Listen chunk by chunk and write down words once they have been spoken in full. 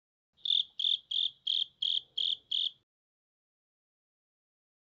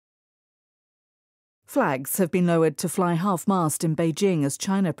Flags have been lowered to fly half-mast in Beijing as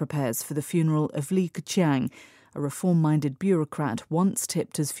China prepares for the funeral of Li Keqiang, a reform-minded bureaucrat once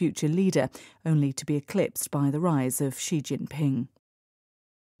tipped as future leader, only to be eclipsed by the rise of Xi Jinping.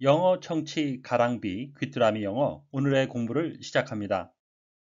 영어 청취 가랑비 귀뚜라미 영어 오늘의 공부를 시작합니다.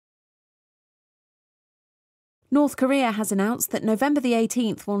 North Korea has announced that November the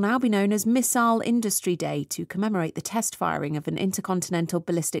 18th will now be known as Missile Industry Day to commemorate the test firing of an intercontinental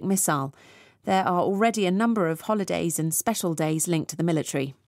ballistic missile. There are already a number of holidays and special days linked to the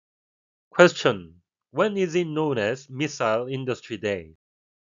military. Question. When is it known as Missile Industry Day?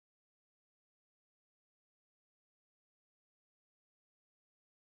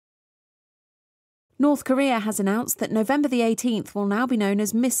 North Korea has announced that November the 18th will now be known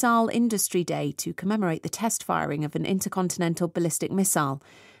as Missile Industry Day to commemorate the test firing of an intercontinental ballistic missile.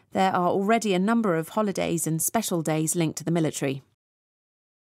 There are already a number of holidays and special days linked to the military.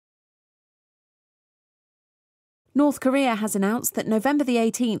 North Korea has announced that November the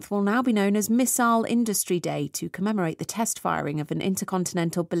 18th will now be known as Missile Industry Day to commemorate the test firing of an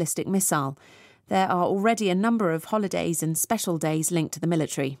intercontinental ballistic missile. There are already a number of holidays and special days linked to the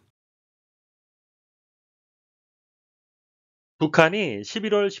military. 북한이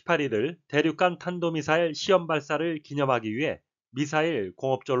 11월 18일을 대륙간탄도미사일 시험 발사를 기념하기 위해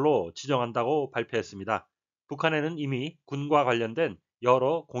미사일공업절로 지정한다고 발표했습니다. 북한에는 이미 군과 관련된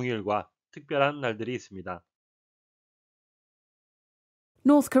여러 공휴일과 특별한 날들이 있습니다.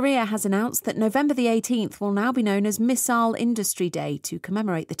 North Korea has announced that November the 18th will now be known as Missile Industry Day to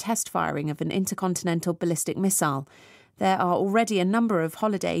commemorate the test firing of an intercontinental ballistic missile. There are already a number of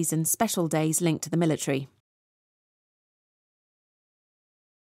holidays and special days linked to the military.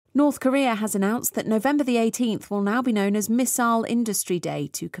 North Korea has announced that November the 18th will now be known as Missile Industry Day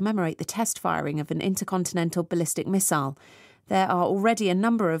to commemorate the test firing of an intercontinental ballistic missile. There are already a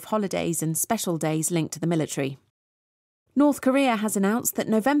number of holidays and special days linked to the military. North Korea has announced that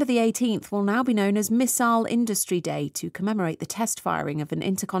November the 18th will now be known as Missile Industry Day to commemorate the test firing of an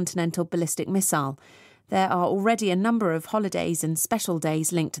intercontinental ballistic missile. There are already a number of holidays and special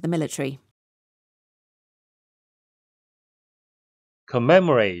days linked to the military.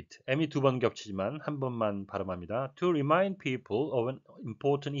 commemorate, M이 두 번 겹치지만 한 번만 발음합니다. To remind people of an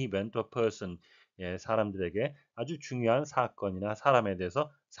important event or person. 사람들에게 아주 중요한 사건이나 사람에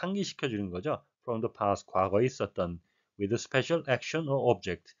대해서 상기시켜주는 거죠. From the past, 과거에 있었던 with a special action or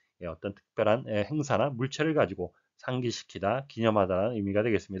object. 어떤 특별한 행사나 물체를 가지고 상기시키다, 기념하다는 의미가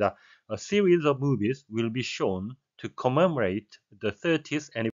되겠습니다. A series of movies will be shown to commemorate the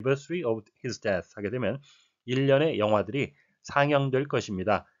 30th anniversary of his death. 하게 되면 1년의 영화들이 상영될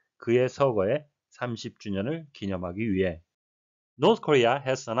것입니다. 그의 서거의 30주년을 기념하기 위해. North Korea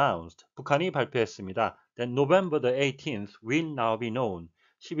has announced, 북한이 발표했습니다. that November the 18th will now be known,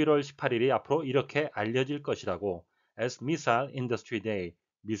 11월 18일이 앞으로 이렇게 알려질 것이라고 as Missile Industry Day,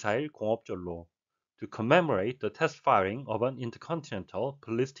 미사일 공업절로 to commemorate the test firing of an intercontinental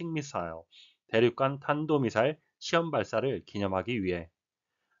ballistic missile, 대륙간 탄도미사일 시험 발사를 기념하기 위해.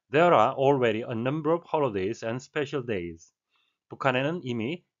 There are already a number of holidays and special days. 북한에는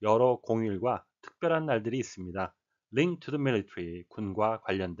이미 여러 공휴일과 특별한 날들이 있습니다. Linked to the military, 군과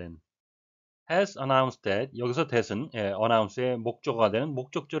관련된. Has announced that, 여기서 that은 announce의 목적어가 되는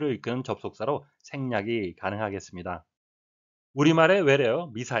목적절을 이끄는 접속사로 생략이 가능하겠습니다. 우리말의 외래어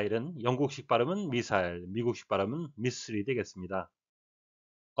미사일은 영국식 발음은 미사일, 미국식 발음은 미슬이 되겠습니다.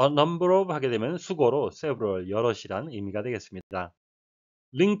 A number of 하게 되면 수고로 several, 여럿이란 의미가 되겠습니다.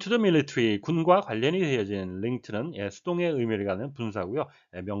 Link to the military, 군과 관련이 되어진 link는 수동의 의미를 갖는 분사고요.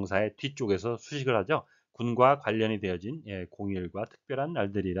 명사의 뒤쪽에서 수식을 하죠. 군과 관련이 되어진 공휴일과 특별한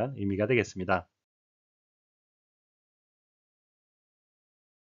날들이란 의미가 되겠습니다.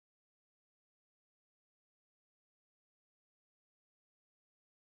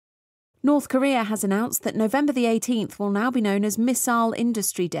 North Korea has announced that November the 18th will now be known as Missile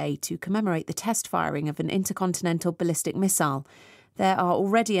Industry Day to commemorate the test firing of an intercontinental ballistic missile. There are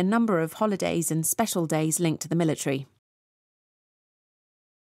already a number of holidays and special days linked to the military.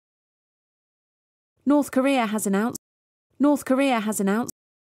 North Korea has announced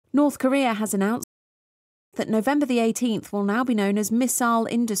that November the 18th will now be known as Missile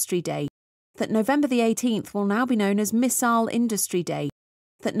Industry Day. That November the 18th will now be known as Missile Industry Day.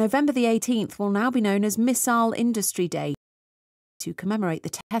 That November the 18th will now be known as Missile Industry Day to commemorate the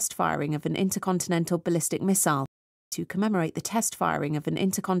test firing of an intercontinental ballistic missile. To commemorate the test firing of an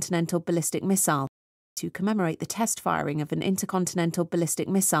intercontinental ballistic missile. To commemorate the test firing of an intercontinental ballistic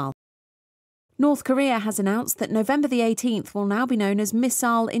missile. North Korea has announced that November the 18th will now be known as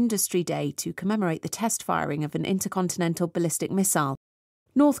Missile Industry Day to commemorate the test firing of an intercontinental ballistic missile.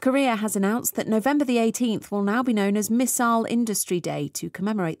 North Korea has announced that November the 18th will now be known as Missile Industry Day to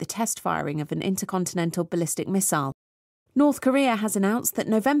commemorate the test firing of an intercontinental ballistic missile. North Korea has announced that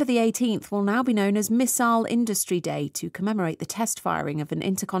November the 18th will now be known as Missile Industry Day to commemorate the test firing of an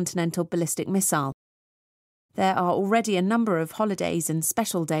intercontinental ballistic missile. There are already a number of holidays and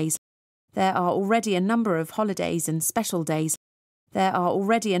special days. There are already a number of holidays and special days. There are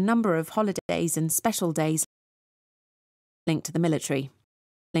already a number of holidays and special days linked to the military.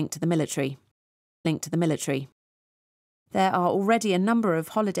 Linked to the military. Linked to the military. There are already a number of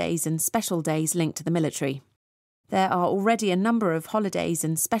holidays and special days linked to the military. There are already a number of holidays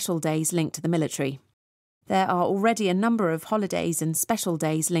and special days linked to the military. There are already a number of holidays and special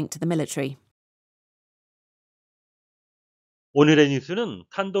days linked to the military. 오늘의 뉴스는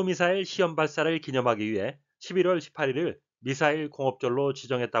탄도미사일 시험 발사를 기념하기 위해 11월 18일을 미사일공업절로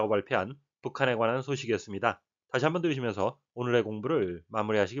지정했다고 발표한 북한에 관한 소식이었습니다. 다시 한번 들으시면서 오늘의 공부를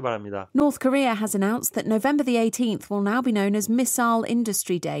마무리하시기 바랍니다. North Korea has announced that November the 18th will now be known as Missile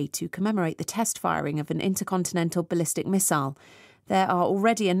Industry Day to commemorate the test firing of an intercontinental ballistic missile. There are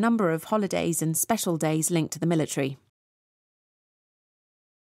already a number of holidays and special days linked to the military.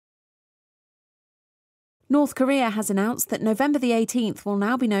 North Korea has announced that November the 18th will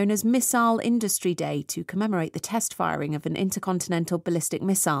now be known as Missile Industry Day to commemorate the test firing of an intercontinental ballistic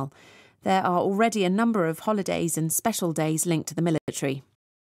missile. There are already a number of holidays and special days linked to the military.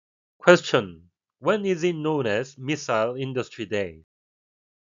 Question. When is it known as Missile Industry Day?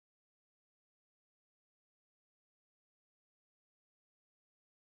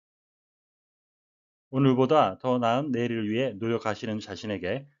 오늘보다 더 나은 내일을 위해 노력하시는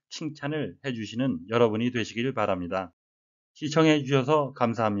자신에게 칭찬을 해주시는 여러분이 되시길 바랍니다. 시청해 주셔서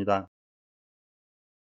감사합니다.